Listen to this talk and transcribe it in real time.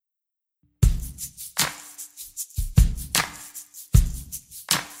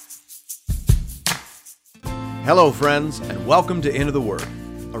Hello, friends, and welcome to Into the Word,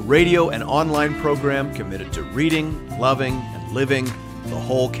 a radio and online program committed to reading, loving, and living the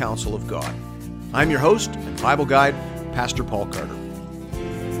whole counsel of God. I'm your host and Bible guide, Pastor Paul Carter.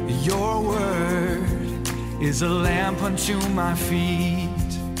 Your word is a lamp unto my feet.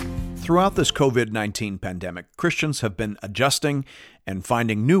 Throughout this COVID-19 pandemic, Christians have been adjusting and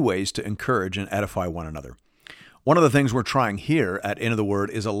finding new ways to encourage and edify one another. One of the things we're trying here at Into the Word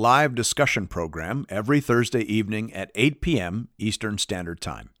is a live discussion program every Thursday evening at 8 p.m. Eastern Standard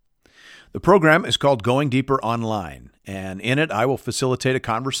Time. The program is called Going Deeper Online, and in it I will facilitate a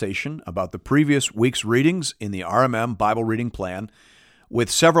conversation about the previous week's readings in the RMM Bible Reading Plan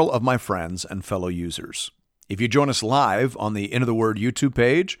with several of my friends and fellow users. If you join us live on the Into the Word YouTube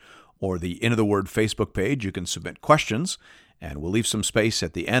page or the Into the Word Facebook page, you can submit questions, and we'll leave some space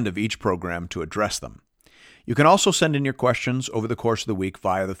at the end of each program to address them. You can also send in your questions over the course of the week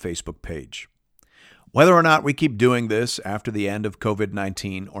via the Facebook page. Whether or not we keep doing this after the end of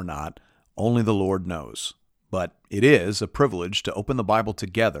COVID-19 or not, only the Lord knows. But it is a privilege to open the Bible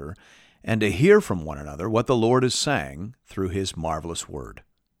together and to hear from one another what the Lord is saying through His marvelous Word.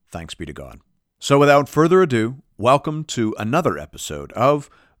 Thanks be to God. So without further ado, welcome to another episode of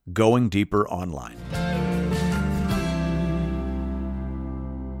Going Deeper Online.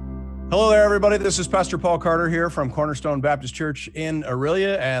 Hello there, everybody. This is Pastor Paul Carter here from Cornerstone Baptist Church in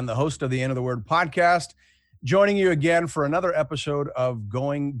Aurelia and the host of the Into the Word podcast, joining you again for another episode of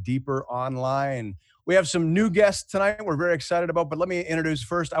Going Deeper Online. We have some new guests tonight we're very excited about, but let me introduce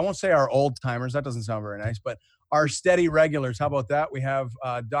first, I won't say our old timers, that doesn't sound very nice, but our steady regulars. How about that? We have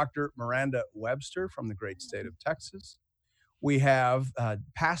Dr. Miranda Webster from the great state of Texas. We have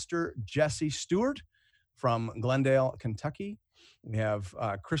Pastor Jesse Stewart from Glendale, Kentucky. We have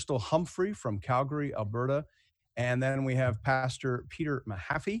Crystal Humphrey from Calgary, Alberta. And then we have Pastor Peter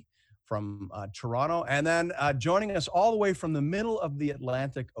Mahaffey from Toronto. And then joining us all the way from the middle of the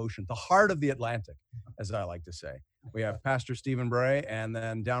Atlantic Ocean, the heart of the Atlantic, as I like to say. We have Pastor Stephen Bray, and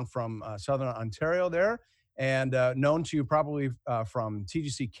then down from Southern Ontario there, and known to you probably from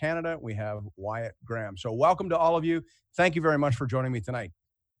TGC Canada, we have Wyatt Graham. So welcome to all of you. Thank you very much for joining me tonight.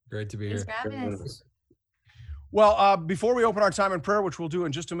 Great to be Thanks here. for having us. Well, before we open our time in prayer, which we'll do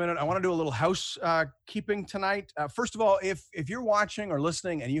in just a minute, I want to do a little housekeeping tonight. First of all, if you're watching or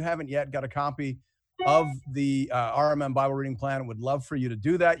listening and you haven't yet got a copy of the RMM Bible Reading Plan, would love for you to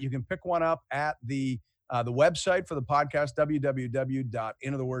do that. You can pick one up at the website for the podcast,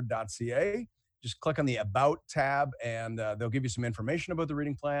 www.intotheword.ca. Just click on the About tab, and they'll give you some information about the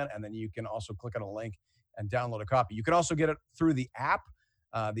reading plan, and then you can also click on a link and download a copy. You can also get it through the app,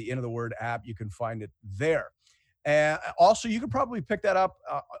 the Into the Word app. You can find it there. And also, you could probably pick that up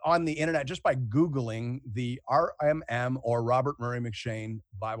on the internet just by Googling the RMM or Robert Murray M'Cheyne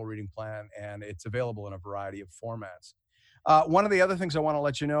Bible Reading Plan, and it's available in a variety of formats. One of the other things I want to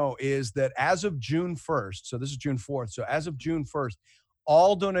let you know is that as of June 1st, so this is June 4th, so as of June 1st,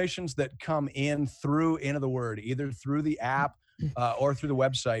 all donations that come in through Into the Word, either through the app or through the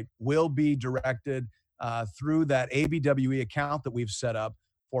website, will be directed through that ABWE account that we've set up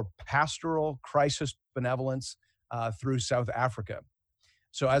for pastoral crisis benevolence through South Africa.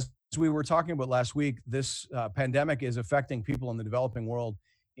 So as we were talking about last week, this pandemic is affecting people in the developing world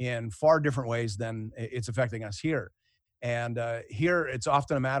in far different ways than it's affecting us here. And here, it's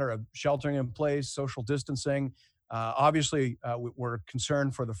often a matter of sheltering in place, social distancing. Obviously, we're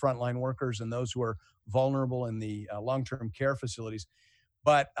concerned for the frontline workers and those who are vulnerable in the long-term care facilities.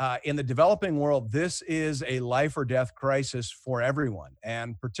 But in the developing world, this is a life or death crisis for everyone,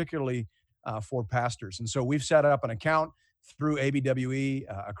 and particularly for pastors. And so we've set up an account through ABWE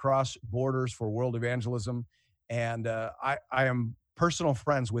across borders for world evangelism. And I am personal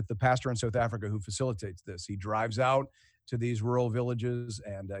friends with the pastor in South Africa who facilitates this. He drives out to these rural villages,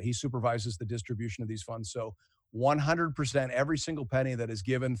 and he supervises the distribution of these funds. So 100%, every single penny that is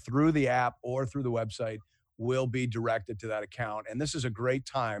given through the app or through the website will be directed to that account. And this is a great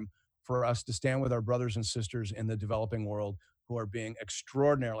time for us to stand with our brothers and sisters in the developing world who are being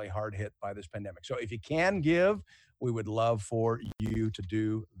extraordinarily hard hit by this pandemic. So if you can give, we would love for you to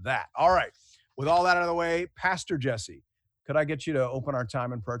do that. All right. With all that out of the way, Pastor Jesse, could I get you to open our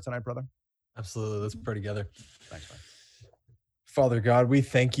time in prayer tonight, brother? Absolutely. Let's pray together. Thanks, man. Father God, we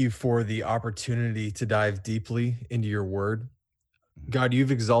thank you for the opportunity to dive deeply into your word. God,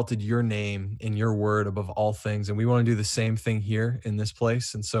 you've exalted your name and your word above all things, and we want to do the same thing here in this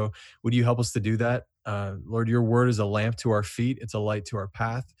place. And so would you help us to do that? Lord, your word is a lamp to our feet. It's a light to our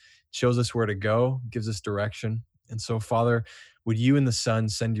path. It shows us where to go, gives us direction. And so, Father, would you and the Son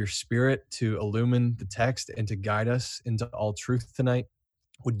send your Spirit to illumine the text and to guide us into all truth tonight?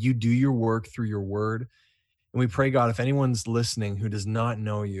 Would you do your work through your word And we pray, God, if anyone's listening who does not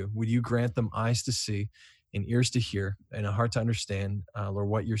know you, would you grant them eyes to see and ears to hear and a heart to understand, Lord,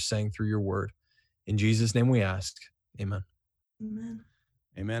 what you're saying through your word. In Jesus' name we ask. Amen. Amen.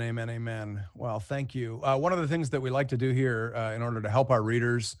 Amen, amen, amen. Well, thank you. One of the things that we like to do here in order to help our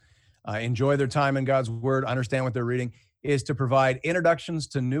readers enjoy their time in God's Word, understand what they're reading, is to provide introductions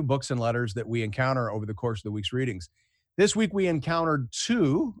to new books and letters that we encounter over the course of the week's readings. This week we encountered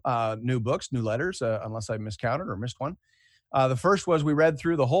two new books, new letters, unless I miscounted or missed one. The first was we read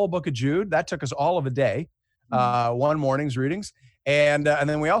through the whole book of Jude. That took us all of a day, one morning's readings. And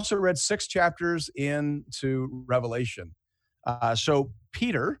then we also read 6 chapters into Revelation. So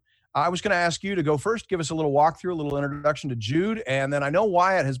Peter, I was going to ask you to go first, give us a little walkthrough, a little introduction to Jude. And then I know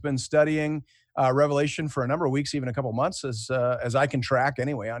Wyatt has been studying Revelation for a number of weeks, even a couple of months, as I can track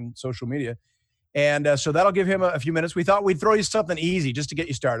anyway on social media. And so that'll give him a few minutes. We thought we'd throw you something easy just to get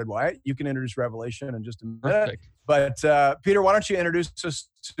you started, Wyatt. You can introduce Revelation in just a minute. Perfect. But Peter, why don't you introduce us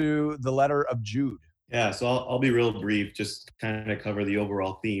to the letter of Jude? Yeah, so I'll be real brief, just kind of cover the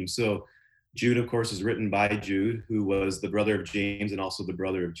overall theme. So Jude, of course, is written by Jude, who was the brother of James and also the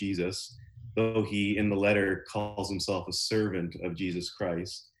brother of Jesus, though he, in the letter, calls himself a servant of Jesus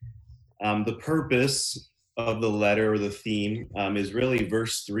Christ. The purpose of the letter, or the theme, is really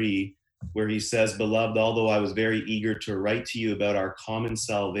verse 3, where he says, "Beloved, although I was very eager to write to you about our common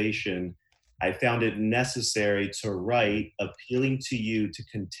salvation, I found it necessary to write, appealing to you to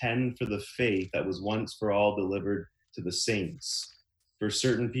contend for the faith that was once for all delivered to the saints. For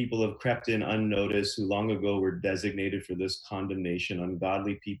certain people have crept in unnoticed, who long ago were designated for this condemnation,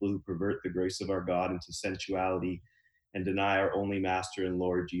 ungodly people who pervert the grace of our God into sensuality and deny our only Master and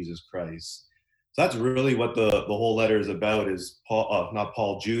Lord Jesus Christ." So that's really what the whole letter is about. Is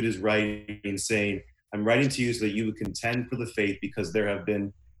Jude is writing, saying, "I'm writing to you so that you would contend for the faith, because there have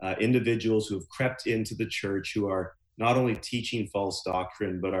been individuals who have crept into the church who are not only teaching false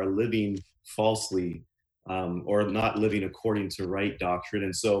doctrine, but are living falsely, or not living according to right doctrine."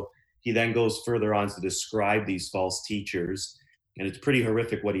 And so he then goes further on to describe these false teachers, and it's pretty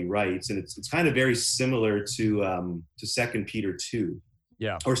horrific what he writes, and it's kind of very similar to 2 Peter 2.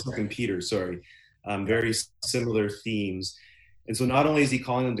 Yeah. Or 2 Peter, sorry. Very similar themes. And so not only is he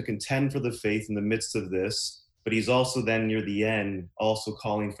calling them to contend for the faith in the midst of this, but he's also then near the end also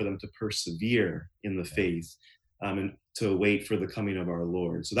calling for them to persevere in the faith, and to wait for the coming of our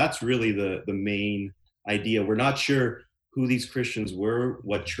Lord. So that's really the main idea. We're not sure who these Christians were,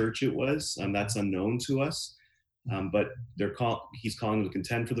 what church it was, that's unknown to us. But he's calling them to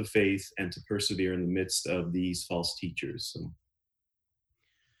contend for the faith and to persevere in the midst of these false teachers. So.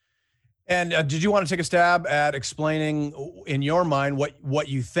 And did you want to take a stab at explaining, in your mind, what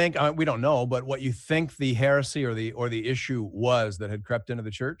you think? We don't know, but what you think the heresy or the issue was that had crept into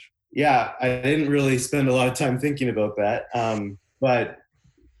the church? Yeah, I didn't really spend a lot of time thinking about that, but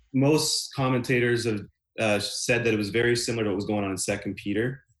most commentators have said that it was very similar to what was going on in 2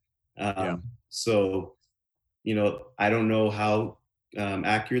 Peter. So, I don't know how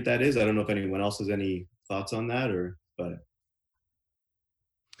accurate that is. I don't know if anyone else has any thoughts on that, but.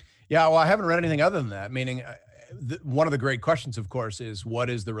 Yeah, well, I haven't read anything other than that, meaning one of the great questions, of course, is what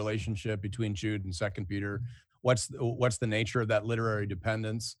is the relationship between Jude and 2 Peter? What's the nature of that literary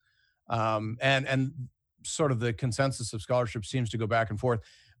dependence? And sort of the consensus of scholarship seems to go back and forth.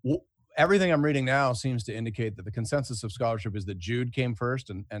 Everything I'm reading now seems to indicate that the consensus of scholarship is that Jude came first,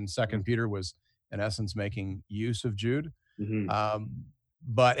 and 2 Peter was, in essence, making use of Jude. Mm-hmm.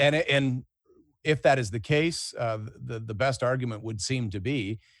 But if that is the case, the best argument would seem to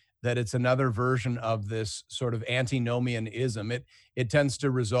be that it's another version of this sort of antinomianism. It tends to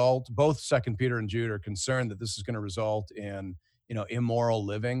result, both 2 Peter and Jude are concerned that this is going to result in, immoral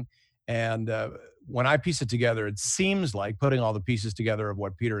living. And when I piece it together, it seems like, putting all the pieces together of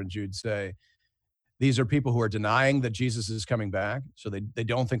what Peter and Jude say, these are people who are denying that Jesus is coming back. So they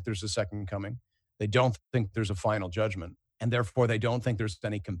don't think there's a second coming. They don't think there's a final judgment. And therefore, they don't think there's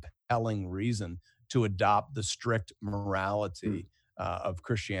any compelling reason to adopt the strict morality of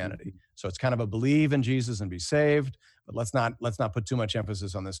Christianity. So it's kind of a believe in Jesus and be saved, but let's not put too much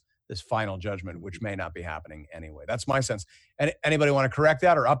emphasis on this final judgment, which may not be happening anyway. That's my sense. Anybody want to correct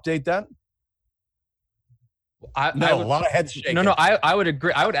that or update that? A lot of heads shaking. No, I would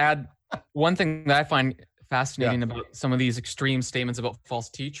agree. I would add one thing that I find fascinating about some of these extreme statements about false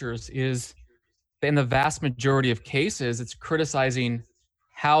teachers is that in the vast majority of cases, it's criticizing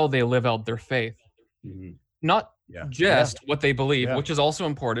how they live out their faith. Mm-hmm. Not just what they believe, which is also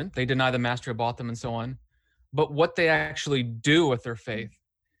important. They deny the master who bought them and so on, but what they actually do with their faith.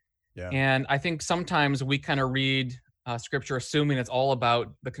 Yeah. And I think sometimes we kind of read scripture assuming it's all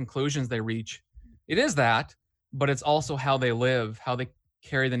about the conclusions they reach. It is that, but it's also how they live, how they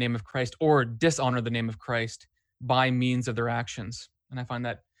carry the name of Christ or dishonor the name of Christ by means of their actions. And I find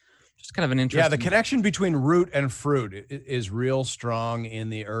that just kind of an interesting. Yeah, the connection between root and fruit is real strong in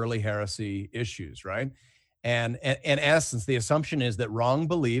the early heresy issues, right? And in essence, the assumption is that wrong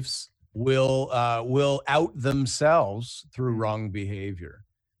beliefs will out themselves through wrong behavior,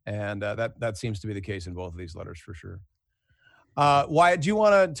 and that seems to be the case in both of these letters for sure. Wyatt, do you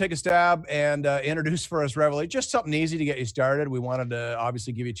want to take a stab and introduce for us Revelation? Just something easy to get you started. We wanted to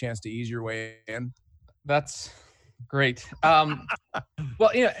obviously give you a chance to ease your way in. That's great. Well,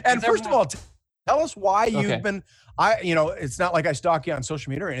 and first of all, tell us why you've been. It's not like I stalk you on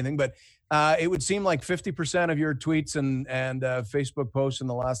social media or anything, but it would seem like 50% of your tweets and Facebook posts in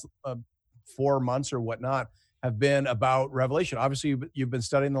the last 4 months or whatnot have been about Revelation. Obviously, you've been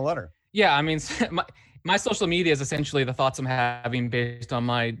studying the letter. Yeah, I mean, my social media is essentially the thoughts I'm having based on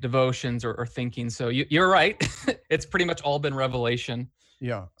my devotions or thinking. So you're right. It's pretty much all been Revelation.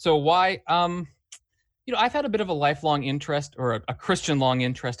 Yeah. So why? I've had a bit of a lifelong interest, or a Christian long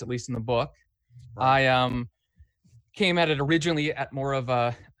interest, at least in the book. Right. I came at it originally at more of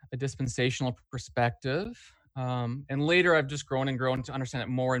a dispensational perspective. And later I've just grown to understand it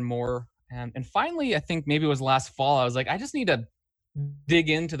more and more. And finally, I think maybe it was last fall, I was like, I just need to dig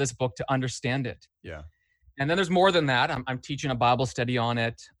into this book to understand it. Yeah. And then there's more than that. I'm teaching a Bible study on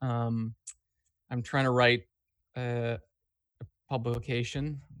it. I'm trying to write a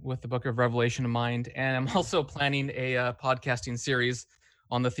publication with the book of Revelation in mind. And I'm also planning a podcasting series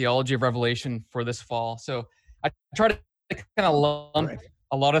on the theology of Revelation for this fall. So I try to kind of lump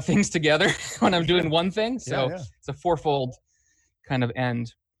a lot of things together when I'm doing one thing. So It's a fourfold kind of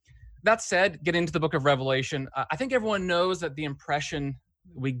end. That said, get into the book of Revelation. I think everyone knows that the impression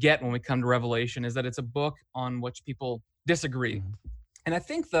we get when we come to Revelation is that it's a book on which people disagree. Mm-hmm. And I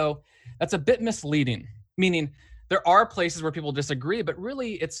think, though, that's a bit misleading, meaning there are places where people disagree, but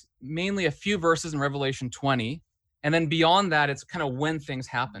really it's mainly a few verses in Revelation 20. And then beyond that, it's kind of when things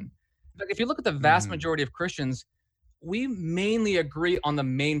happen. If you look at the vast majority of Christians, we mainly agree on the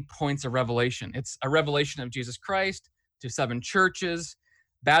main points of Revelation. It's a revelation of Jesus Christ to 7 churches.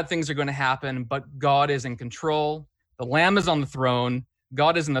 Bad things are going to happen, but God is in control. The Lamb is on the throne.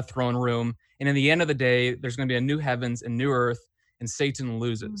 God is in the throne room. And in the end of the day, there's going to be a new heavens and new earth, and Satan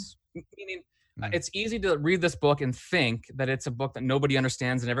loses. Meaning, it's easy to read this book and think that it's a book that nobody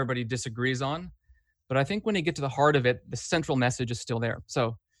understands and everybody disagrees on. But I think when you get to the heart of it, the central message is still there.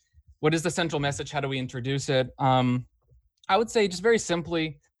 So what is the central message? How do we introduce it? I would say just very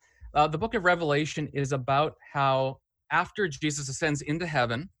simply, the book of Revelation is about how after Jesus ascends into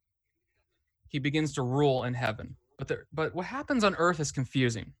heaven, he begins to rule in heaven. But what happens on earth is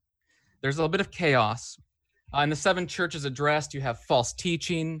confusing. There's a little bit of chaos. In the 7 churches addressed, you have false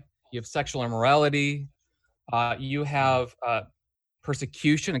teaching, you have sexual immorality, you have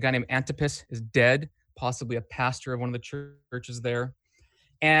persecution. A guy named Antipas is dead, possibly a pastor of one of the churches there.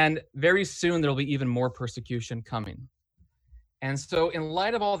 And very soon there will be even more persecution coming. And so in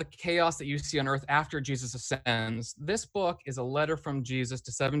light of all the chaos that you see on earth after Jesus ascends, this book is a letter from Jesus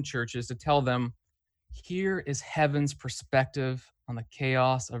to 7 churches to tell them, here is heaven's perspective on the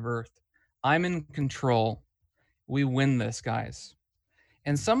chaos of earth. I'm in control. We win this, guys.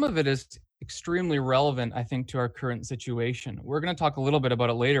 And some of it is extremely relevant, I think, to our current situation. We're going to talk a little bit about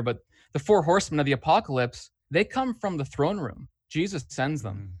it later, but the 4 horsemen of the apocalypse, they come from the throne room. Jesus sends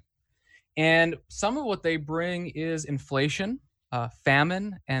them. And some of what they bring is inflation,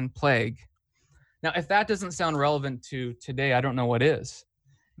 famine, and plague. Now, if that doesn't sound relevant to today, I don't know what is.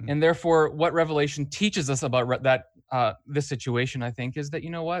 And therefore, what Revelation teaches us about this situation, I think, is that,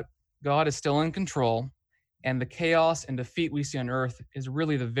 you know what? God is still in control, and the chaos and defeat we see on earth is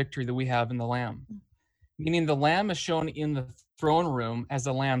really the victory that we have in the Lamb. Meaning the Lamb is shown in the throne room as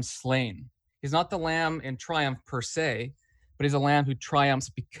a lamb slain. He's not the Lamb in triumph per se, but he's a lamb who triumphs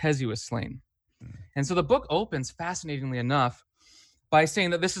because he was slain. And so the book opens, fascinatingly enough, by saying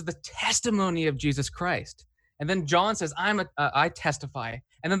that this is the testimony of Jesus Christ. And then John says, I testify.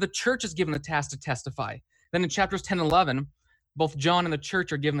 And then the church is given the task to testify. Then in chapters 10 and 11, both John and the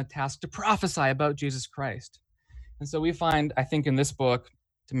church are given the task to prophesy about Jesus Christ. And so we find, I think in this book,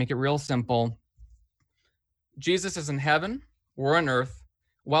 to make it real simple, Jesus is in heaven, we're on earth.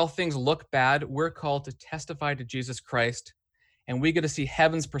 While things look bad, we're called to testify to Jesus Christ. And we get to see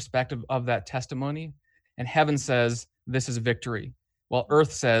heaven's perspective of that testimony. And heaven says, this is victory. While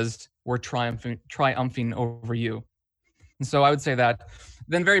earth says, we're triumphing over you. And so I would say that.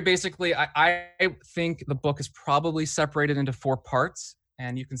 Then very basically, I think the book is probably separated into 4 parts.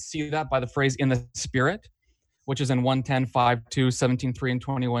 And you can see that by the phrase in the Spirit, which is in 1:10, 5:2, 17:3, and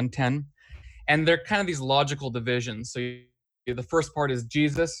 21:10. And they're kind of these logical divisions. So the first part is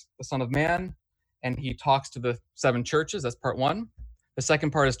Jesus, the Son of Man, and he talks to the 7 churches. That's part 1. The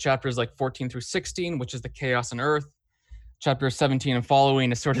second part is chapters like 14 through 16, which is the chaos on earth. Chapter 17 and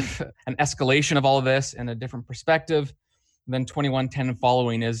following is sort of an escalation of all of this and a different perspective. And then 21, 10 and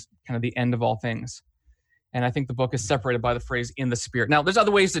following is kind of the end of all things. And I think the book is separated by the phrase "in the Spirit." Now, there's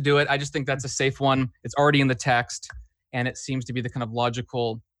other ways to do it. I just think that's a safe one. It's already in the text, and it seems to be the kind of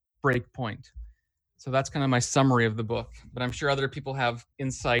logical break point. So that's kind of my summary of the book. But I'm sure other people have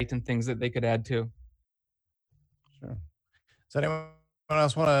insight and things that they could add to. Sure. Does anyone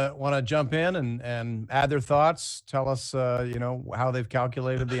else want to jump in and add their thoughts? Tell us, how they've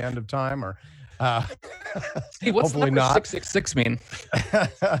calculated the end of time, or hey, what's hopefully number not. 666 mean?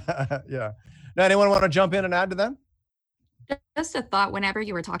 Yeah. Now, anyone want to jump in and add to that? Just a thought. Whenever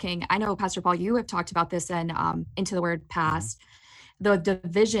you were talking, I know Pastor Paul, you have talked about this in Into the Word Past, the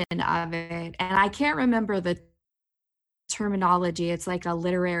division of it, and I can't remember the terminology. It's like a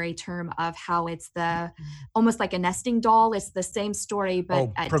literary term of how it's the almost like a nesting doll. It's the same story,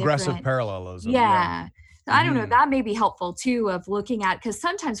 but at progressive different, parallelism. yeah. So I don't know. That may be helpful too, of looking at, because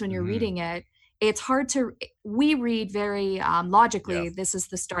sometimes when you're reading it, it's hard to, we read very logically, this is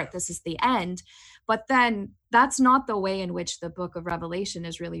the start, this is the end. But then that's not the way in which the book of Revelation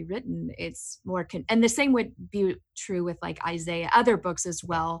is really written. It's more, and the same would be true with like Isaiah, other books as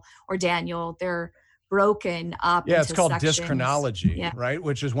well, or Daniel. They're broken up. Yeah, it's called sections. Dischronology, right?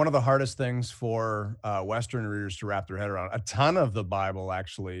 Which is one of the hardest things for Western readers to wrap their head around. A ton of the Bible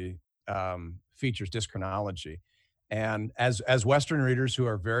actually features dischronology. And as Western readers who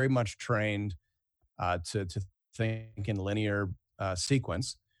are very much trained to think in linear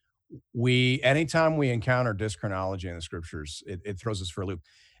sequence, anytime we encounter dischronology in the scriptures, it throws us for a loop.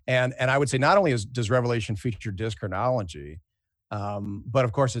 And I would say not only does Revelation feature dischronology, but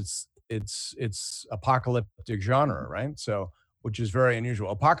of course it's apocalyptic genre, right? So, which is very unusual.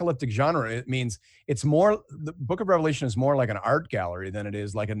 Apocalyptic genre, it means the book of Revelation is more like an art gallery than it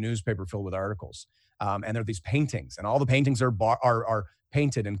is like a newspaper filled with articles. And there are these paintings, and all the paintings are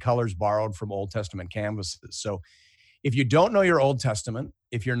painted in colors borrowed from Old Testament canvases. So if you don't know your Old Testament,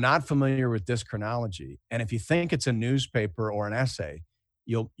 if you're not familiar with dischronology, and if you think it's a newspaper or an essay,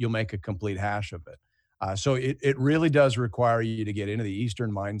 you'll make a complete hash of it. So it really does require you to get into the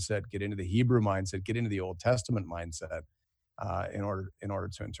Eastern mindset, get into the Hebrew mindset, get into the Old Testament mindset in order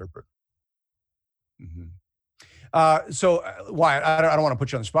to interpret. So Wyatt, I don't want to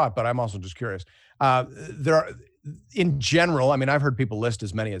put you on the spot, but I'm also just curious. There are, in general, I mean, I've heard people list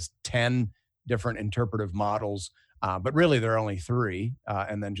as many as 10 different interpretive models, but really there are only 3,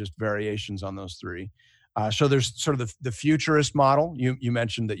 and then just variations on those 3. So there's sort of the futurist model. You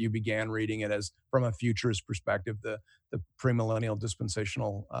mentioned that you began reading it as from a futurist perspective, the premillennial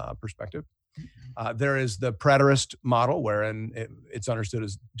dispensational perspective. There is the preterist model, wherein it's understood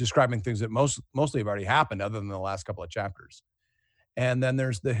as describing things that mostly have already happened, other than the last couple of chapters. And then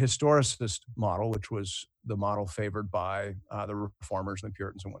there's the historicist model, which was the model favored by the Reformers and the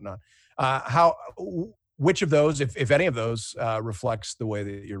Puritans and whatnot. Which of those, if any of those, reflects the way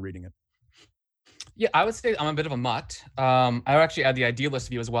that you're reading it? Yeah, I would say I'm a bit of a mutt. I would actually add the idealist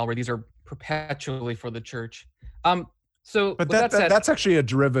view as well, where these are perpetually for the church. But that's actually a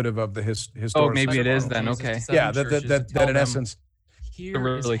derivative of the historicist. Oh, maybe it is then. Okay. Yeah, that in essence,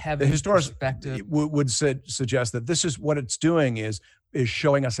 here is heaven's the historicist perspective would suggest that this is what it's doing is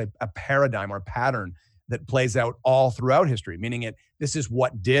showing us a paradigm or pattern that plays out all throughout history, meaning this is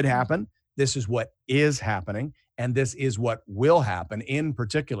what did happen, this is what is happening, and this is what will happen in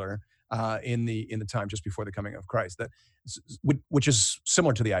particular in the time just before the coming of Christ. Which is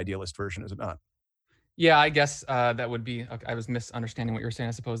similar to the idealist version, is it not? Yeah, I guess that would be. Okay, I was misunderstanding what you were saying,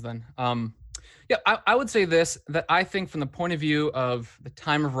 I suppose. Then, yeah, I would say this, that I think from the point of view of the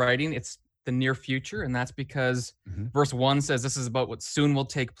time of writing, it's the near future, and that's because verse 1 says this is about what soon will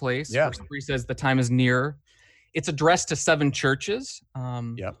take place. Yeah. Verse 3 says the time is near. It's addressed to 7 churches.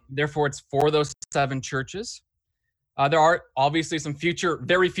 Therefore, it's for those 7 churches. There are obviously some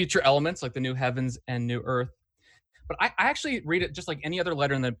very future elements, like the new heavens and new earth. But I actually read it just like any other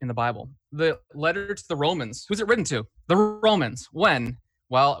letter in the Bible. The letter to the Romans, who's it written to? The Romans. When?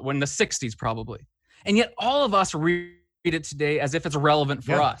 Well, when the 60s probably. And yet all of us read it today as if it's relevant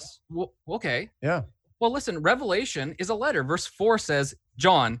for us. Well, okay. Yeah. Well, listen, Revelation is a letter. Verse 4 says,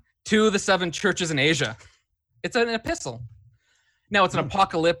 John, to the 7 churches in Asia. It's an epistle. Now, it's an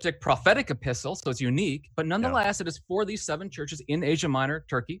apocalyptic, prophetic epistle, so it's unique. But nonetheless, it is for these 7 churches in Asia Minor,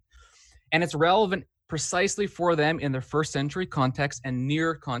 Turkey. And it's relevant precisely for them in their first century context and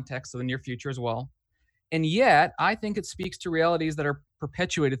near context, so the near future as well. And yet, I think it speaks to realities that are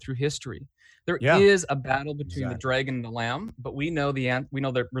perpetuated through history. There Yeah. is a battle between the Exactly. dragon and the lamb, but we know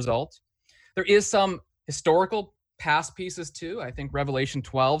the result. There is some historical past pieces too. I think Revelation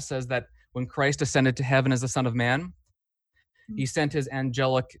 12 says that when Christ ascended to heaven as the Son of Man, he sent his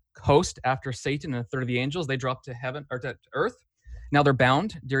angelic host after Satan and a third of the angels. They dropped to heaven or to earth. Now they're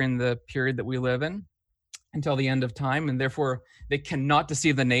bound during the period that we live in until the end of time, and therefore they cannot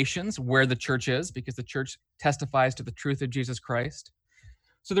deceive the nations where the church is, because the church testifies to the truth of Jesus Christ.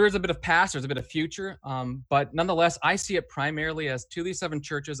 So there is a bit of past, there's a bit of future, but nonetheless, I see it primarily as to these 7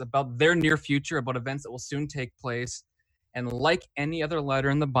 churches about their near future, about events that will soon take place. And like any other letter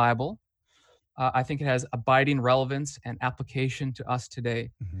in the Bible, I think it has abiding relevance and application to us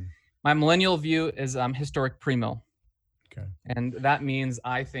today. Mm-hmm. My millennial view is historic premill. Okay. And that means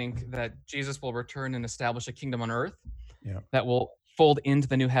I think that Jesus will return and establish a kingdom on earth that will fold into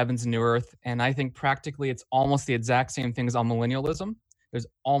the new heavens and new earth. And I think practically it's almost the exact same thing as amillennialism. There's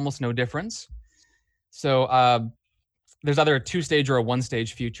almost no difference. So there's either a 2-stage or a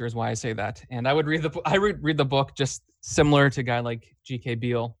 1-stage future is why I say that. And I would read the book just similar to a guy like G.K.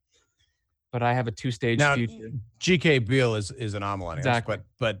 Beale, but I have a 2-stage future. G.K. Beale is an amillennialist, exactly.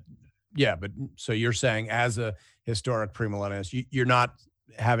 but so you're saying as a historic premillennialist, you're not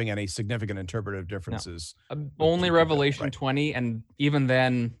having any significant interpretive differences. No. Only Revelation 20, and even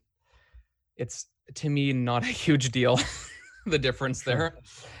then, it's to me not a huge deal. The difference there.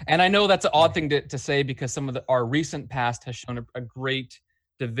 And I know that's an odd thing to say, because some of our recent past has shown a great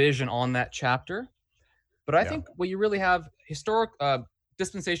division on that chapter. But I think what you really have, historic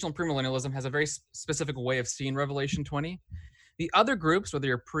dispensational premillennialism has a very specific way of seeing Revelation 20. The other groups, whether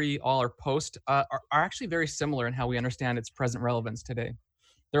you're pre, all, or post, are actually very similar in how we understand its present relevance today.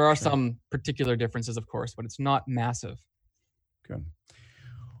 There are some particular differences, of course, but it's not massive. Good.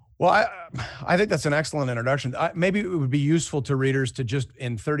 Well, I think that's an excellent introduction. Maybe it would be useful to readers to just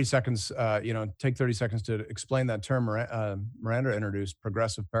in 30 seconds, take 30 seconds to explain that term Miranda introduced,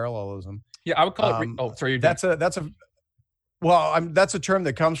 progressive parallelism. Yeah, I would call it. That's a term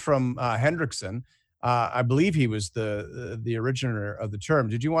that comes from Hendrickson. I believe he was the originator of the term.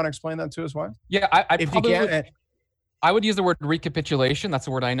 Did you want to explain that to us? Why? Yeah, I would use the word recapitulation. That's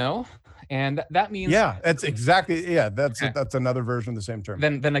the word I know. And that means... Yeah, that's exactly... Yeah, that's another version of the same term.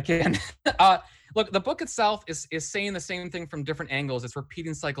 Then again, look, the book itself is saying the same thing from different angles. It's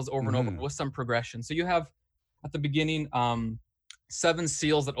repeating cycles over and over with some progression. So you have, at the beginning, 7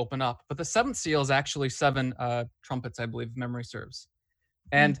 seals that open up. But the 7th seal is actually 7 trumpets, I believe, if memory serves.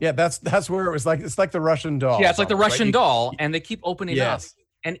 And yeah, that's where it was like, it's like the Russian doll. Yeah, it's like the Russian doll, and they keep opening up. Yes.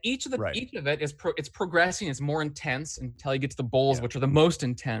 And each of it is it's progressing. It's more intense until you get to the bowls, which are the most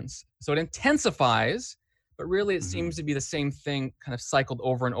intense. So it intensifies, but really it seems to be the same thing, kind of cycled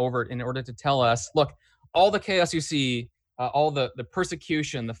over and over, in order to tell us, look, all the chaos you see, all the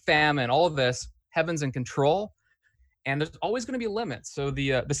persecution, the famine, all of this, heaven's in control, and there's always going to be limits. So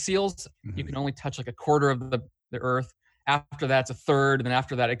the seals, you can only touch like a quarter of the earth. After that, it's a third, and then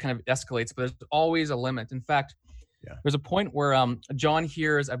after that, it kind of escalates. But there's always a limit. In fact, there's a point where John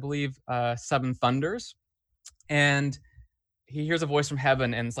hears, I believe, 7 thunders, and he hears a voice from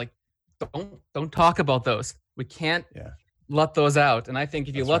heaven, and it's like, don't talk about those. We can't let those out. And I think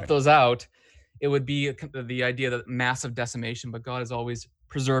if you let those out, it would be the idea that massive decimation. But God is always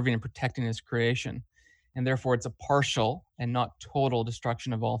preserving and protecting His creation, and therefore it's a partial and not total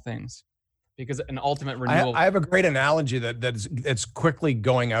destruction of all things, because an ultimate renewal. I have a great analogy that's quickly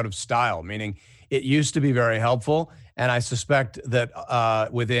going out of style, meaning it used to be very helpful, and I suspect that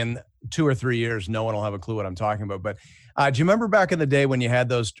within 2 or 3 years, no one will have a clue what I'm talking about. But do you remember back in the day when you had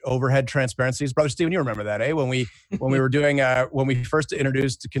those overhead transparencies? Brother Stephen, you remember that, eh? When we were doing when we first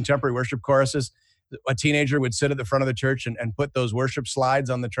introduced contemporary worship choruses, a teenager would sit at the front of the church and put those worship slides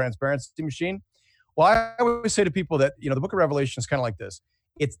on the transparency machine. Well, I always say to people that, the book of Revelation is kind of like this.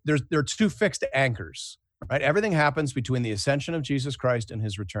 There are 2 fixed anchors, right? Everything happens between the ascension of Jesus Christ and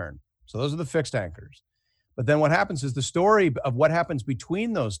His return. So those are the fixed anchors. But then what happens is the story of what happens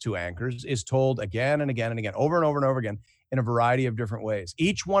between those 2 anchors is told again and again and again, over and over and over again, in a variety of different ways.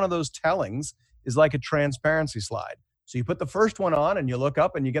 Each one of those tellings is like a transparency slide. So you put the first one on and you look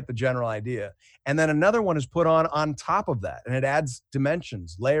up and you get the general idea. And then another one is put on top of that, and it adds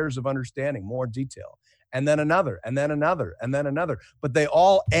dimensions, layers of understanding, more detail. And then another, and then another, and then another. But they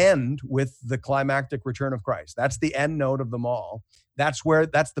all end with the climactic return of Christ. That's the end note of them all. That's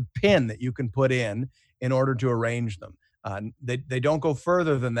the pin that you can put in order to arrange them. They don't go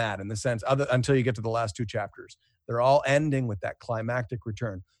further than that in the sense, until you get to the last 2 chapters. They're all ending with that climactic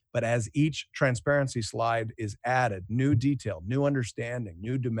return. But as each transparency slide is added, new detail, new understanding,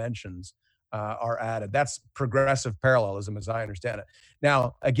 new dimensions are added. That's progressive parallelism, as I understand it.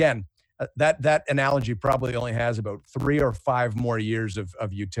 Now, again, that analogy probably only has about 3 or 5 more years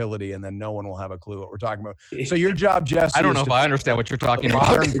of utility, and then no one will have a clue what we're talking about. So your job, Jesse, I don't know if I understand what you're talking about.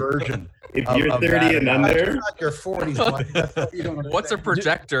 Modern version. If you're 30 and under, your 40s. What's a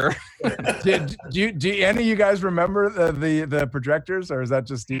projector? Do any of you guys remember the projectors, or is that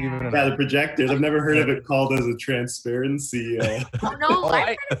just Steven? Yeah, the projectors. I've never heard of it called as a transparency. Oh no,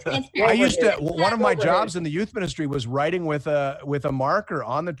 I used to. One of my jobs in the youth ministry was writing with a marker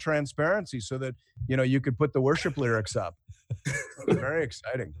on the transparency so that you could put the worship lyrics up. Very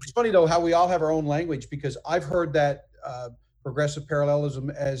exciting. It's funny though how we all have our own language, because I've heard that progressive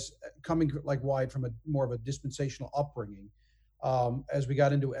parallelism as coming like Wyatt from a more of a dispensational upbringing, as we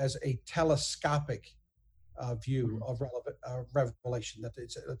got into as a telescopic view of Revelation. That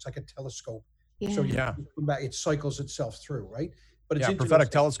it's like a telescope. Yeah. So come back, it cycles itself through, right? But it's prophetic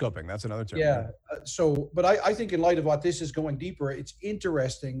telescoping. That's another term. Yeah. But I think in light of what this is going deeper, it's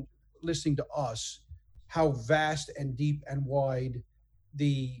interesting listening to us how vast and deep and wide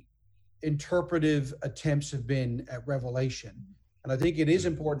the interpretive attempts have been at Revelation. And I think it is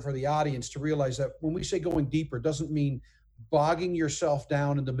important for the audience to realize that when we say going deeper, it doesn't mean bogging yourself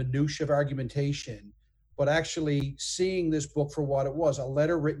down in the minutiae of argumentation, but actually seeing this book for what it was, a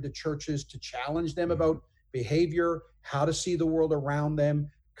letter written to churches to challenge them about behavior, how to see the world around them,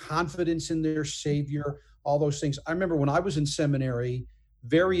 confidence in their Savior, all those things. I remember when I was in seminary,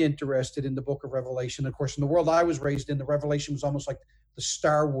 very interested in the book of Revelation. Of course, in the world I was raised in, the Revelation was almost like the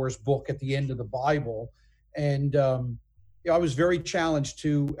Star Wars book at the end of the Bible. And I was very challenged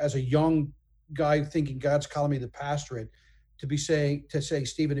to, as a young guy thinking God's calling me to the pastorate, to say,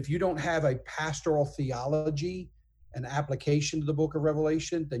 Stephen, if you don't have a pastoral theology and application to the book of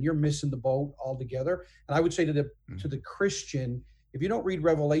Revelation, then you're missing the boat altogether. And I would say to the Christian, if you don't read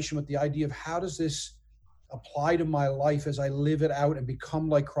Revelation with the idea of how does this apply to my life as I live it out and become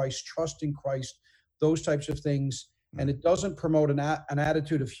like Christ, trust in Christ, those types of things, and it doesn't promote an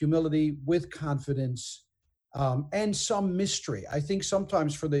attitude of humility with confidence and some mystery. I think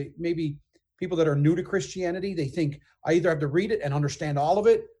sometimes for the maybe people that are new to Christianity, they think I either have to read it and understand all of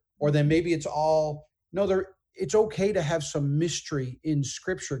it, or then maybe it's it's okay to have some mystery in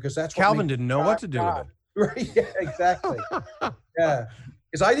Scripture, because that's what Calvin didn't know what to do with it. Right? Yeah, exactly. Yeah,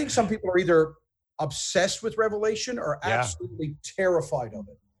 because I think some people are either obsessed with Revelation or absolutely terrified of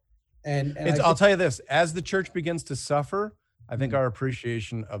it. And I'll tell you this: as the church begins to suffer, I think our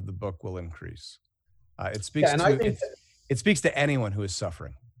appreciation of the book will increase. It speaks to anyone who is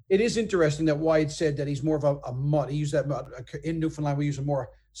suffering. It is interesting that Wyatt said that he's more of a mutt. He used that mutt. In Newfoundland, we use a more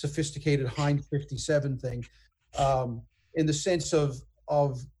sophisticated Hind 57 thing, in the sense of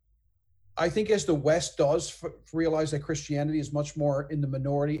I think as the West does realize that Christianity is much more in the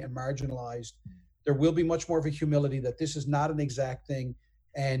minority and marginalized, there will be much more of a humility that this is not an exact thing,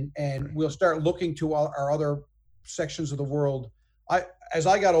 and we'll start looking to our other sections of the world. As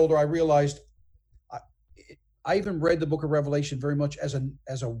I got older, I realized I even read the book of Revelation very much as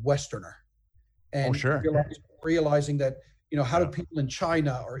a Westerner, and realizing that how do people in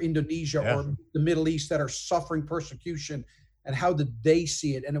China or Indonesia or the Middle East that are suffering persecution, and how did they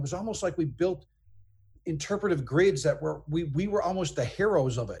see it? And it was almost like we built interpretive grids that we were almost the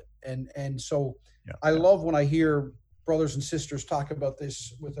heroes of it. And so I love when I hear brothers and sisters talk about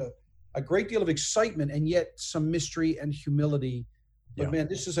this with a great deal of excitement and yet some mystery and humility. But man,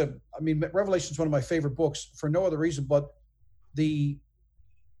 this is Revelation is one of my favorite books for no other reason but the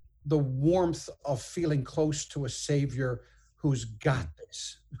warmth of feeling close to a Savior who's got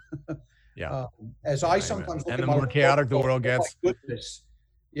this. As I sometimes look and at the more chaotic the world gets, the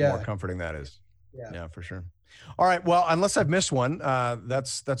more comforting that is. Yeah, for sure. All right. Well, unless I've missed one,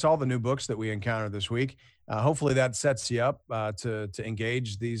 that's all the new books that we encountered this week. Hopefully that sets you up to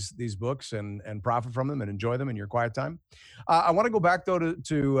engage these books and profit from them and enjoy them in your quiet time. I want to go back though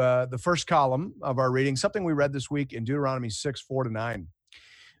to the first column of our reading, something we read this week in Deuteronomy 6:4-9.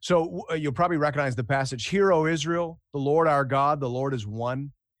 So you'll probably recognize the passage. Hear, O Israel, the Lord our God, the Lord is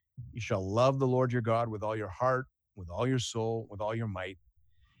one. You shall love the Lord your God with all your heart, with all your soul, with all your might.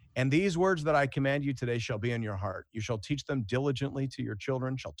 And these words that I command you today shall be in your heart. You shall teach them diligently to your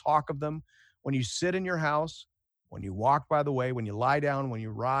children, shall talk of them when you sit in your house, when you walk by the way, when you lie down, when you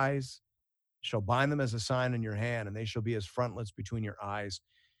rise. Shall bind them as a sign in your hand, and they shall be as frontlets between your eyes.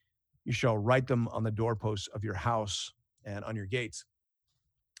 You shall write them on the doorposts of your house and on your gates.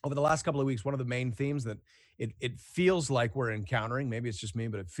 Over the last couple of weeks, one of the main themes that it feels like we're encountering, maybe it's just me,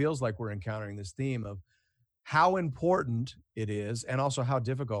 but it feels like we're encountering this theme of how important it is and also how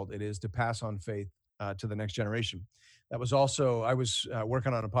difficult it is to pass on faith to the next generation. That was also, I was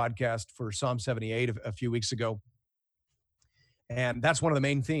working on a podcast for Psalm 78 a few weeks ago. And that's one of the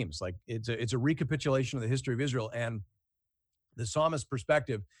main themes. Like it's a recapitulation of the history of Israel. And the psalmist's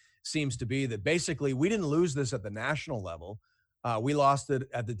perspective seems to be that basically we didn't lose this at the national level. We lost it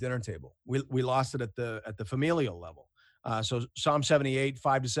at the dinner table. We lost it at the familial level. So Psalm 78,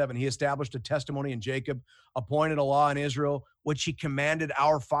 5-7, he established a testimony in Jacob, appointed a law in Israel, which he commanded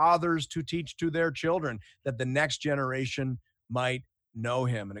our fathers to teach to their children, that the next generation might know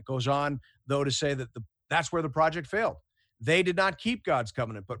him. And it goes on, though, to say that that's where the project failed. They did not keep God's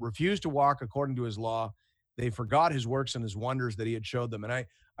covenant, but refused to walk according to his law. They forgot his works and his wonders that he had showed them. And I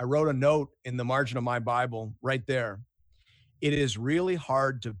wrote a note in the margin of my Bible right there. It is really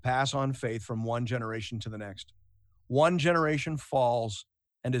hard to pass on faith from one generation to the next. One generation falls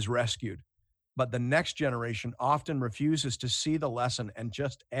and is rescued, but the next generation often refuses to see the lesson and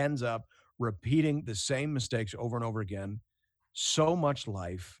just ends up repeating the same mistakes over and over again. So much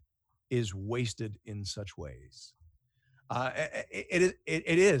life is wasted in such ways.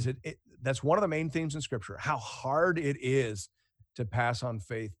 That's one of the main themes in Scripture, how hard it is to pass on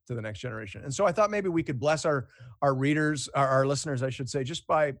faith to the next generation. And so I thought maybe we could bless our readers, our listeners, I should say, just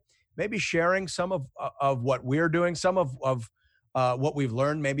by maybe sharing some of what we're doing, some of what we've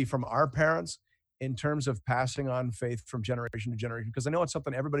learned maybe from our parents in terms of passing on faith from generation to generation, because I know it's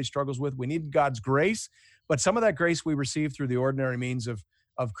something everybody struggles with. We need God's grace, but some of that grace we receive through the ordinary means of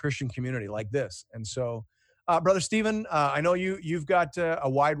Christian community like this. And so, Brother Stephen, I know you've got a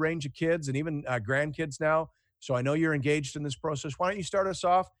wide range of kids and even grandkids now, so I know you're engaged in this process. Why don't you start us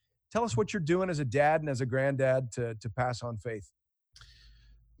off? Tell us what you're doing as a dad and as a granddad to pass on faith.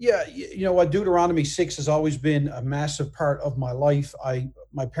 Yeah, you know what, Deuteronomy 6 has always been a massive part of my life.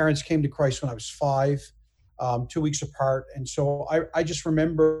 My parents came to Christ when I was 5, 2 weeks apart, and so I just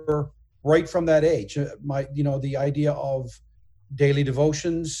remember right from that age, the idea of daily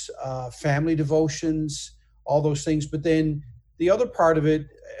devotions, family devotions, all those things. But then the other part of it,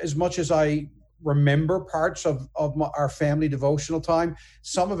 as much as I remember parts of our family devotional time,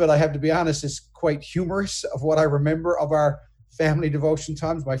 some of it, I have to be honest, is quite humorous of what I remember of our family devotion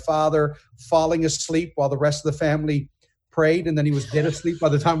times. My father falling asleep while the rest of the family prayed, and then he was dead asleep by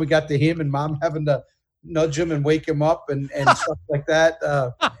the time we got to him, and Mom having to nudge him and wake him up and stuff like that.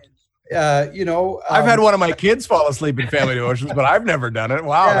 I've had one of my kids fall asleep in family devotions, but I've never done it.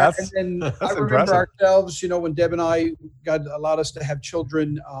 Wow, that's I remember impressive. Ourselves, when Deb and I, God allowed us to have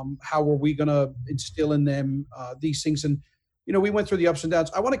children, how were we going to instill in them these things? And we went through the ups and downs.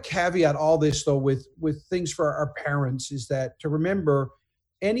 I want to caveat all this, though, with things for our parents, is that to remember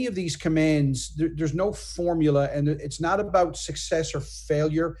any of these commands, there's no formula, and it's not about success or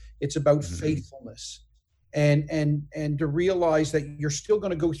failure. It's about faithfulness, and to realize that you're still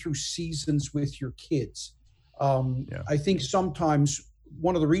going to go through seasons with your kids. I think sometimes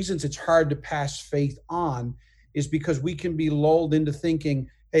one of the reasons it's hard to pass faith on is because we can be lulled into thinking,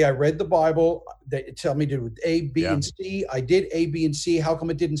 hey, I read the Bible, they tell me to do A, B, and C. I did A, B, and C. How come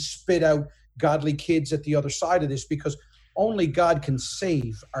it didn't spit out godly kids at the other side of this? Because only God can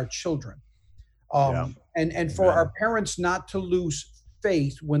save our children. And for our parents not to lose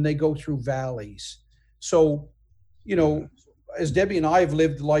faith when they go through valleys. So, as Debbie and I have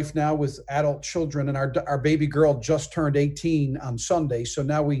lived life now with adult children, and our baby girl just turned 18 on Sunday. So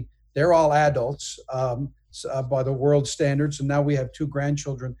now they're all adults. By the world standards, and now we have 2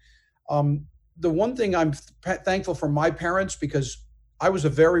 grandchildren. The one thing I'm thankful for my parents, because I was a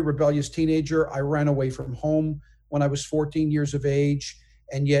very rebellious teenager. I ran away from home when I was 14 years of age,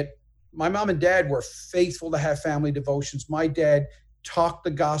 and yet my mom and dad were faithful to have family devotions. My dad talked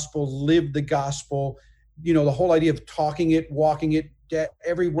the gospel, lived the gospel, the whole idea of talking it, walking it.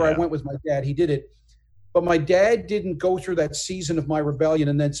 Everywhere I went with my dad, he did it. But my dad didn't go through that season of my rebellion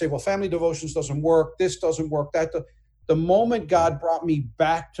and then say, well, family devotions doesn't work, this doesn't work, that. The moment God brought me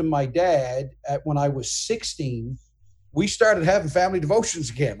back to my dad when I was 16, we started having family devotions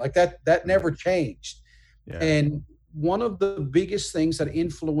again. Like that never changed. Yeah. And one of the biggest things that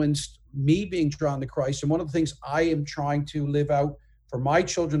influenced me being drawn to Christ, and one of the things I am trying to live out for my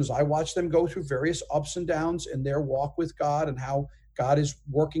children, as I watch them go through various ups and downs in their walk with God and how God is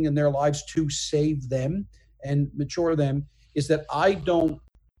working in their lives to save them and mature them, is that I don't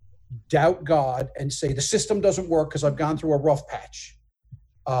doubt God and say the system doesn't work because I've gone through a rough patch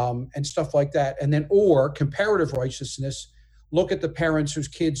and stuff like that. And then, or comparative righteousness, look at the parents whose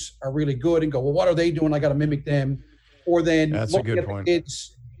kids are really good and go, well, what are they doing? I got to mimic them. Or then look at the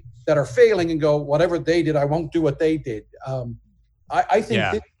kids that are failing and go, whatever they did, I won't do what they did. I think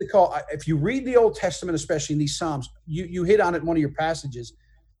this is the call. If you read the Old Testament, especially in these Psalms, you hit on it in one of your passages.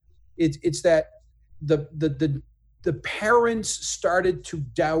 It's that the the parents started to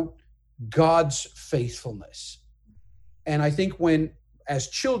doubt God's faithfulness. And I think when, as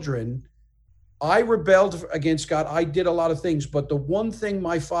children, I rebelled against God, I did a lot of things, but the one thing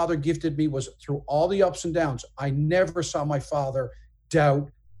my father gifted me was through all the ups and downs, I never saw my father doubt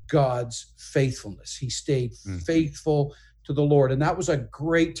God's faithfulness. He stayed faithful to the Lord. And that was a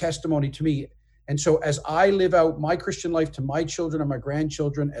great testimony to me. And so as I live out my Christian life to my children and my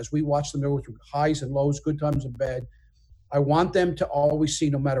grandchildren, as we watch them go through highs and lows, good times and bad, I want them to always see,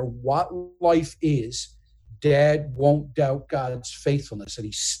 no matter what life is, Dad won't doubt God's faithfulness, and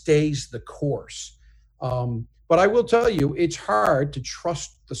he stays the course. But I will tell you, it's hard to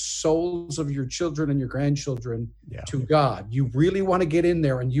trust the souls of your children and your grandchildren to God. You really want to get in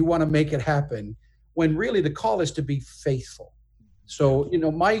there and you want to make it happen, when really the call is to be faithful. So,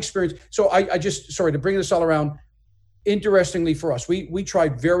 my experience, so I just, sorry to bring this all around. Interestingly for us, we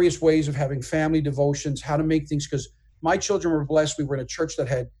tried various ways of having family devotions, how to make things, because my children were blessed. We were in a church that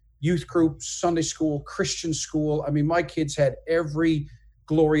had youth group, Sunday school, Christian school. I mean, my kids had every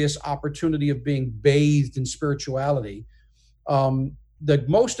glorious opportunity of being bathed in spirituality. The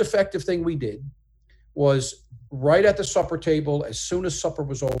most effective thing we did was right at the supper table, as soon as supper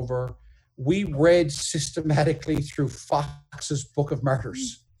was over, we read systematically through Fox's Book of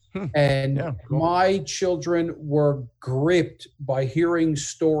Martyrs. And my children were gripped by hearing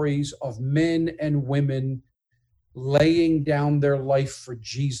stories of men and women laying down their life for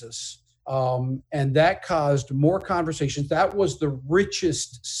Jesus. And that caused more conversations. That was the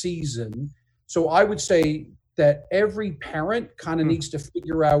richest season. So I would say that every parent kind of needs to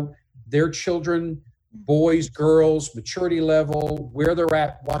figure out their children, boys, girls, maturity level, where they're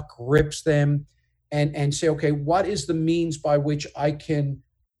at, what grips them, and say, okay, what is the means by which I can,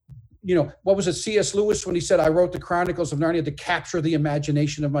 what was it, C.S. Lewis, when he said, I wrote the Chronicles of Narnia to capture the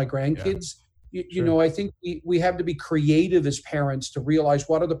imagination of my grandkids? I think we have to be creative as parents to realize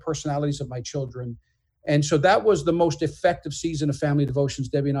what are the personalities of my children. And so that was the most effective season of family devotions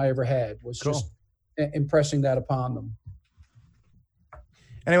Debbie and I ever had, was just impressing that upon them.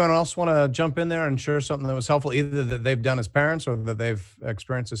 Anyone else want to jump in there and share something that was helpful, either that they've done as parents or that they've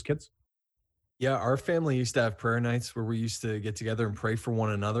experienced as kids? Yeah, our family used to have prayer nights where we used to get together and pray for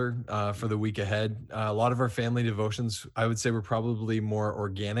one another for the week ahead. A lot of our family devotions, I would say, were probably more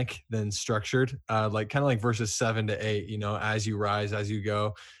organic than structured, kind of like verses 7 to 8, as you rise, as you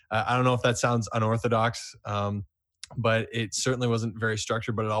go. I don't know if that sounds unorthodox, but it certainly wasn't very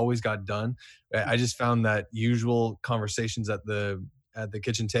structured, but it always got done. I just found that usual conversations at the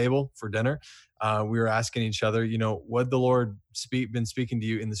kitchen table for dinner, we were asking each other, what the Lord been speaking to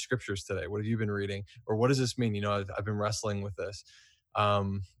you in the scriptures today? What have you been reading? Or what does this mean? I've been wrestling with this.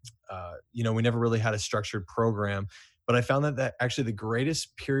 We never really had a structured program, but I found that actually the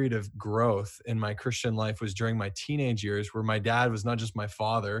greatest period of growth in my Christian life was during my teenage years, where my dad was not just my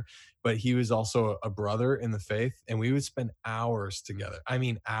father, but he was also a brother in the faith. And we would spend hours together. I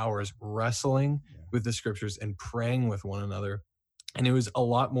mean, hours wrestling with the scriptures and praying with one another. And it was a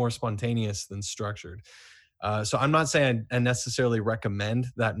lot more spontaneous than structured. So I'm not saying I necessarily recommend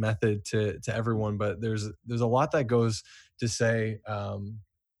that method to everyone, but there's a lot that goes to say,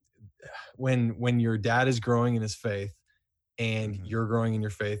 when your dad is growing in his faith and you're growing in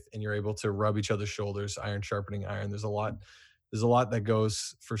your faith and you're able to rub each other's shoulders, iron sharpening iron, there's a lot that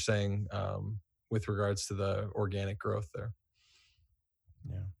goes for saying with regards to the organic growth there.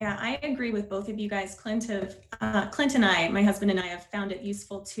 Yeah, I agree with both of you guys. Clint and I, my husband and I, have found it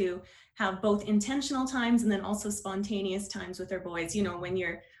useful to have both intentional times and then also spontaneous times with our boys. When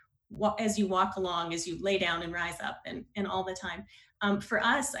as you walk along, as you lay down and rise up, and all the time. For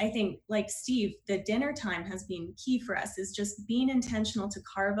us, I think, like Steve, the dinner time has been key for us, is just being intentional to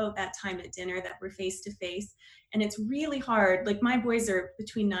carve out that time at dinner that we're face to face. And it's really hard. Like, my boys are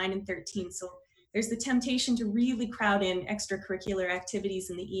between 9 and 13, so there's the temptation to really crowd in extracurricular activities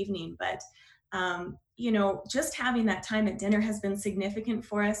in the evening. But, just having that time at dinner has been significant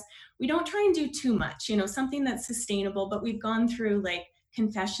for us. We don't try and do too much, something that's sustainable, but we've gone through like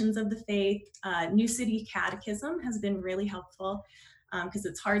Confessions of the Faith. New City Catechism has been really helpful, because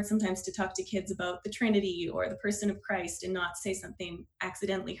it's hard sometimes to talk to kids about the Trinity or the person of Christ and not say something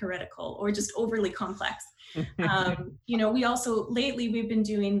accidentally heretical or just overly complex. We also, lately, we've been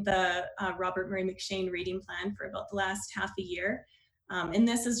doing the Robert Murray M'Cheyne reading plan for about the last half a year. And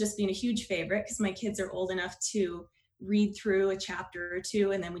this has just been a huge favorite because my kids are old enough to read through a chapter or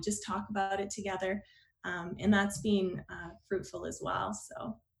two, and then we just talk about it together. And that's been fruitful as well.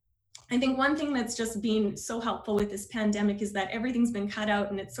 So I think one thing that's just been so helpful with this pandemic is that everything's been cut out,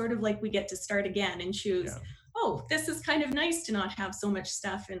 and it's sort of like we get to start again and choose, oh, this is kind of nice to not have so much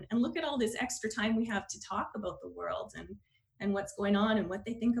stuff, and look at all this extra time we have to talk about the world and what's going on and what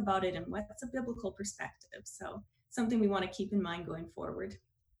they think about it and what's a biblical perspective. So something we want to keep in mind going forward.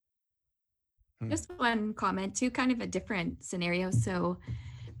 Just one comment too, kind of a different scenario. So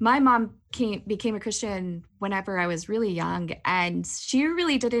my mom became a Christian whenever I was really young, and she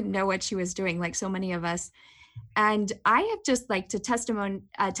really didn't know what she was doing, like so many of us. And I have just like to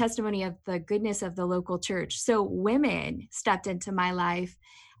testimony of the goodness of the local church. So women stepped into my life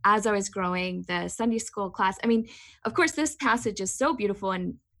as I was growing, the Sunday school class. I mean, of course, this passage is so beautiful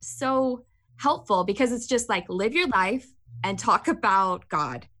and so helpful because it's just like, live your life and talk about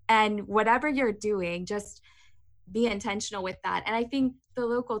God, and whatever you're doing, just be intentional with that. And I think the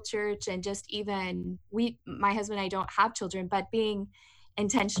local church, and just even my husband and I don't have children, but being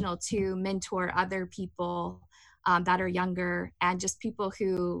intentional to mentor other people that are younger, and just people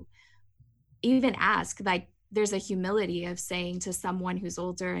who even ask, like there's a humility of saying to someone who's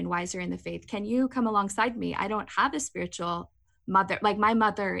older and wiser in the faith, can you come alongside me? I don't have a spiritual mother. Like my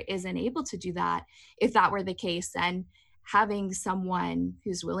mother isn't able to do that if that were the case. And having someone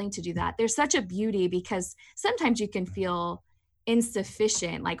who's willing to do that, there's such a beauty, because sometimes you can feel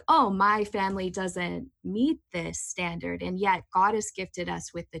insufficient, like, oh, my family doesn't meet this standard. And yet God has gifted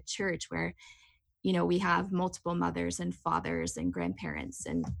us with the church where, you know, we have multiple mothers and fathers and grandparents,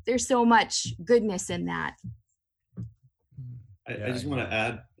 and there's so much goodness in that. I just want to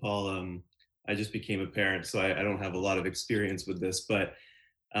add, Paul, I just became a parent, so I don't have a lot of experience with this, but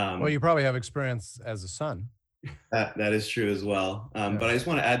well, you probably have experience as a son. That is true as well. But I just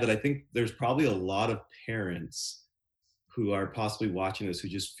want to add that I think there's probably a lot of parents who are possibly watching this who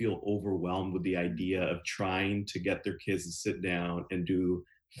just feel overwhelmed with the idea of trying to get their kids to sit down and do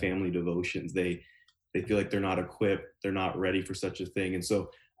family devotions. They feel like they're not equipped, they're not ready for such a thing. And so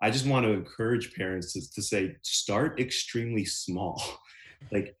I just want to encourage parents to say, start extremely small.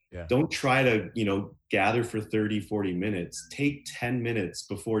 Like, don't try to, gather for 30, 40 minutes. Take 10 minutes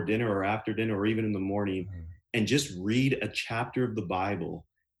before dinner or after dinner or even in the morning and just read a chapter of the Bible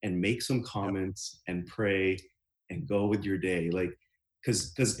and make some comments and pray and go with your day. Like,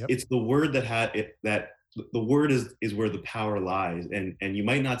 because it's the word that the word is where the power lies. And you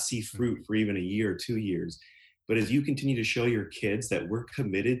might not see fruit for even a year or 2 years, but as you continue to show your kids that we're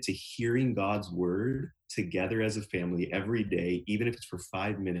committed to hearing God's word together as a family every day, even if it's for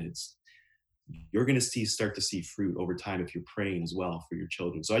 5 minutes, you're going to start to see fruit over time if you're praying as well for your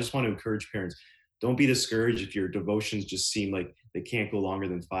children. So I just want to encourage parents, don't be discouraged if your devotions just seem like they can't go longer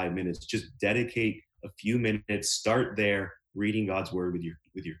than 5 minutes. Just dedicate a few minutes, start there, reading God's word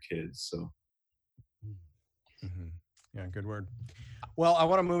with your kids. So yeah, good word. Well, I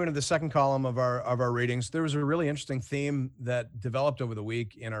want to move into the second column of our readings. There was a really interesting theme that developed over the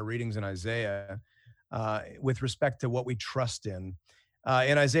week in our readings in Isaiah with respect to what we trust in.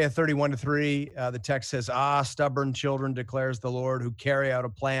 In Isaiah 31:3, the text says, stubborn children, declares the Lord, who carry out a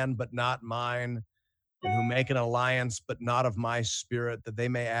plan, but not mine, and who make an alliance, but not of my spirit, that they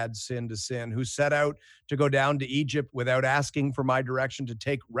may add sin to sin, who set out to go down to Egypt without asking for my direction, to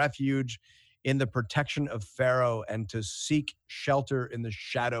take refuge in the protection of Pharaoh and to seek shelter in the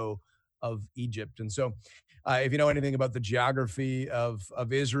shadow of Egypt. And so if you know anything about the geography of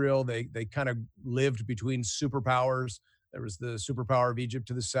Israel, they kind of lived between superpowers. There was the superpower of Egypt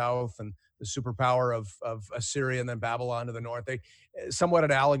to the south and the superpower of Assyria and then Babylon to the north. They somewhat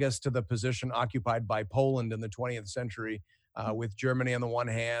analogous to the position occupied by Poland in the 20th century with Germany on the one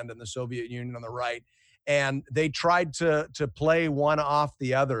hand and the Soviet Union on the right. And they tried to play one off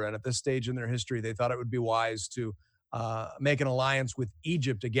the other. And at this stage in their history, they thought it would be wise to make an alliance with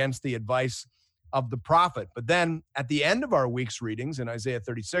Egypt against the advice of the prophet. But then at the end of our week's readings in Isaiah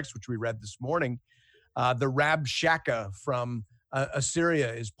 36, which we read this morning, the Rabshakeh from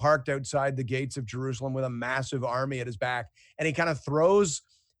Assyria is parked outside the gates of Jerusalem with a massive army at his back. And he kind of throws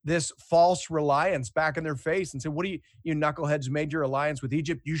this false reliance back in their face and said, what do you knuckleheads made your alliance with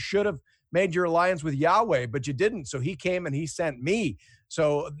Egypt? You should have made your alliance with Yahweh, but you didn't. So he came and he sent me.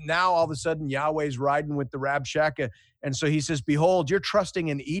 So now all of a sudden Yahweh's riding with the Rabshakeh. And so he says, behold, you're trusting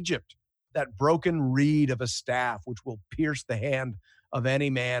in Egypt, that broken reed of a staff, which will pierce the hand of any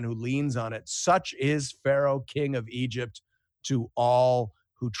man who leans on it. Such is Pharaoh, king of Egypt, to all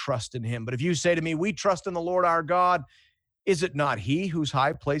who trust in him. But if you say to me, we trust in the Lord our God, is it not he whose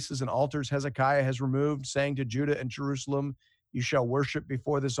high places and altars Hezekiah has removed, saying to Judah and Jerusalem, you shall worship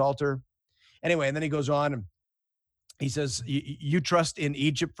before this altar? Anyway, and then he goes on and he says, you trust in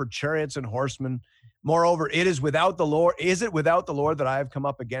Egypt for chariots and horsemen. Moreover, is it without the Lord that I have come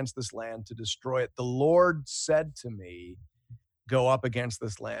up against this land to destroy it? The Lord said to me, go up against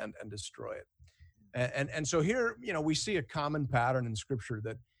this land and destroy it. And so here, we see a common pattern in Scripture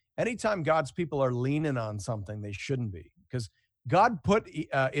that anytime God's people are leaning on something, they shouldn't be, because God put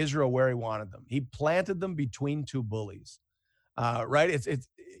Israel where He wanted them. He planted them between two bullies, right?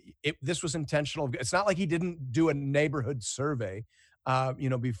 This was intentional. It's not like He didn't do a neighborhood survey,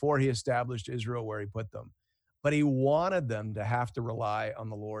 before He established Israel where He put them, but He wanted them to have to rely on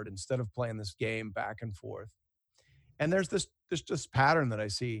the Lord instead of playing this game back and forth. And there's this pattern that I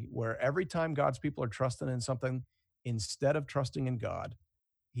see where every time God's people are trusting in something, instead of trusting in God,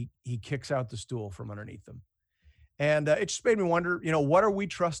 he kicks out the stool from underneath them. And it just made me wonder, what are we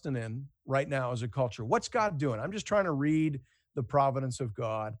trusting in right now as a culture? What's God doing? I'm just trying to read the providence of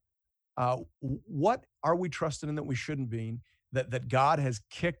God. What are we trusting in that we shouldn't be, that God has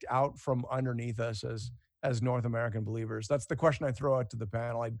kicked out from underneath us as North American believers? That's the question I throw out to the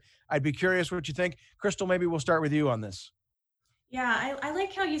panel. I'd be curious what you think. Crystal, maybe we'll start with you on this. Yeah, I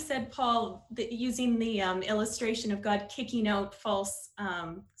like how you said, Paul, using the illustration of God kicking out false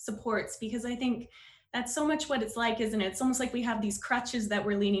supports, because I think that's so much what it's like, isn't it? It's almost like we have these crutches that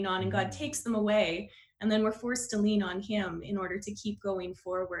we're leaning on, and God takes them away, and then we're forced to lean on Him in order to keep going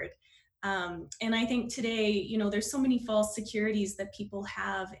forward. And I think today, there's so many false securities that people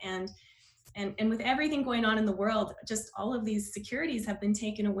have, and with everything going on in the world, just all of these securities have been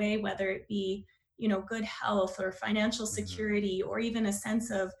taken away, whether it be good health or financial security, or even a sense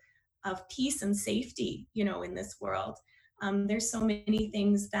of peace and safety, in this world. There's so many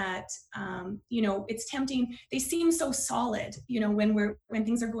things that, it's tempting. They seem so solid, when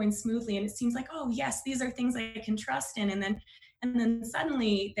things are going smoothly, and it seems like, oh yes, these are things I can trust in. And then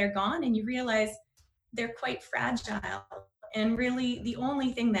suddenly they're gone, and you realize they're quite fragile. And really the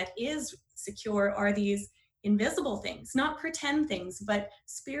only thing that is secure are these invisible things, not pretend things, but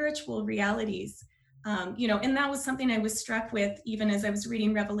spiritual realities. And that was something I was struck with even as I was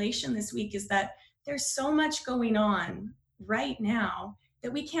reading Revelation this week, is that there's so much going on right now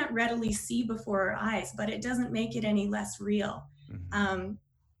that we can't readily see before our eyes, but it doesn't make it any less real.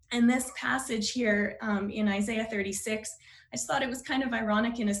 And this passage here in Isaiah 36, I just thought it was kind of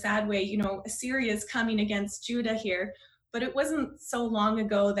ironic in a sad way. Assyria is coming against Judah here, but it wasn't so long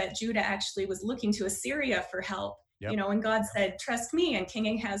ago that Judah actually was looking to Assyria for help. Yep. And God said, trust me. And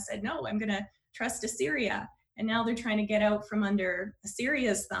King Ahaz said, no, I'm going to trust Assyria. And now they're trying to get out from under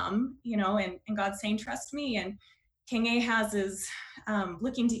Assyria's thumb, and God's saying, trust me. And King Ahaz is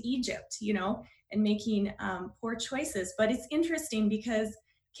looking to Egypt, and making poor choices. But it's interesting because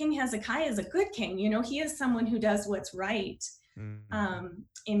King Hezekiah is a good king. He is someone who does what's right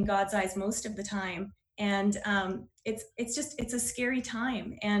in God's eyes most of the time. And it's a scary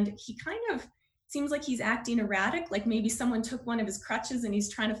time. And he kind of seems like he's acting erratic, like maybe someone took one of his crutches and he's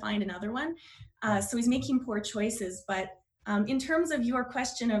trying to find another one. So he's making poor choices. But in terms of your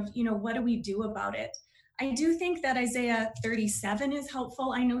question of, what do we do about it? I do think that Isaiah 37 is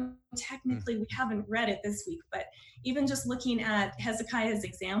helpful. I know technically we haven't read it this week, but even just looking at Hezekiah's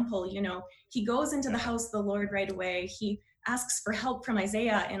example, he goes into the house of the Lord right away. He asks for help from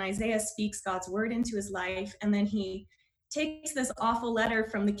Isaiah, and Isaiah speaks God's word into his life. And then he takes this awful letter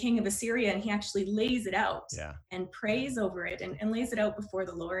from the king of Assyria, and he actually lays it out and prays over it and lays it out before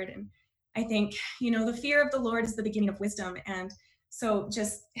the Lord. And I think, the fear of the Lord is the beginning of wisdom. And so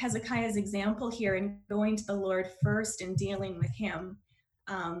just Hezekiah's example here and going to the Lord first and dealing with Him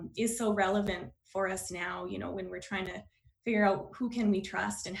is so relevant for us now, when we're trying to figure out who can we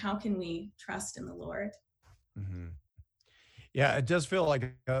trust and how can we trust in the Lord. Mm-hmm. Yeah, it does feel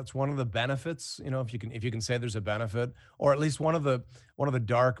like that's one of the benefits, if you can say there's a benefit, or at least one of the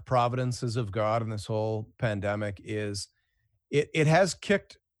dark providences of God in this whole pandemic is it has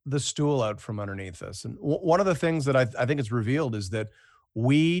kicked the stool out from underneath us. And one of the things that I think it's revealed is that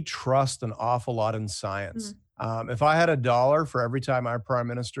we trust an awful lot in science. If I had $1 for every time our prime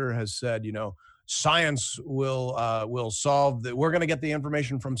minister has said, science will solve that, we're going to get the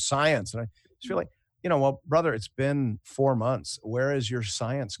information from science, and I just feel like, well, brother, it's been 4 months. Where is your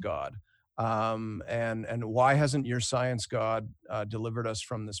science God? And why hasn't your science God delivered us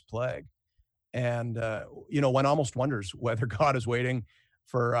from this plague? And, one almost wonders whether God is waiting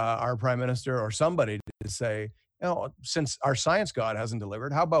for our prime minister or somebody to say, since our science God hasn't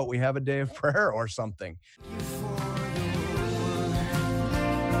delivered, how about we have a day of prayer or something?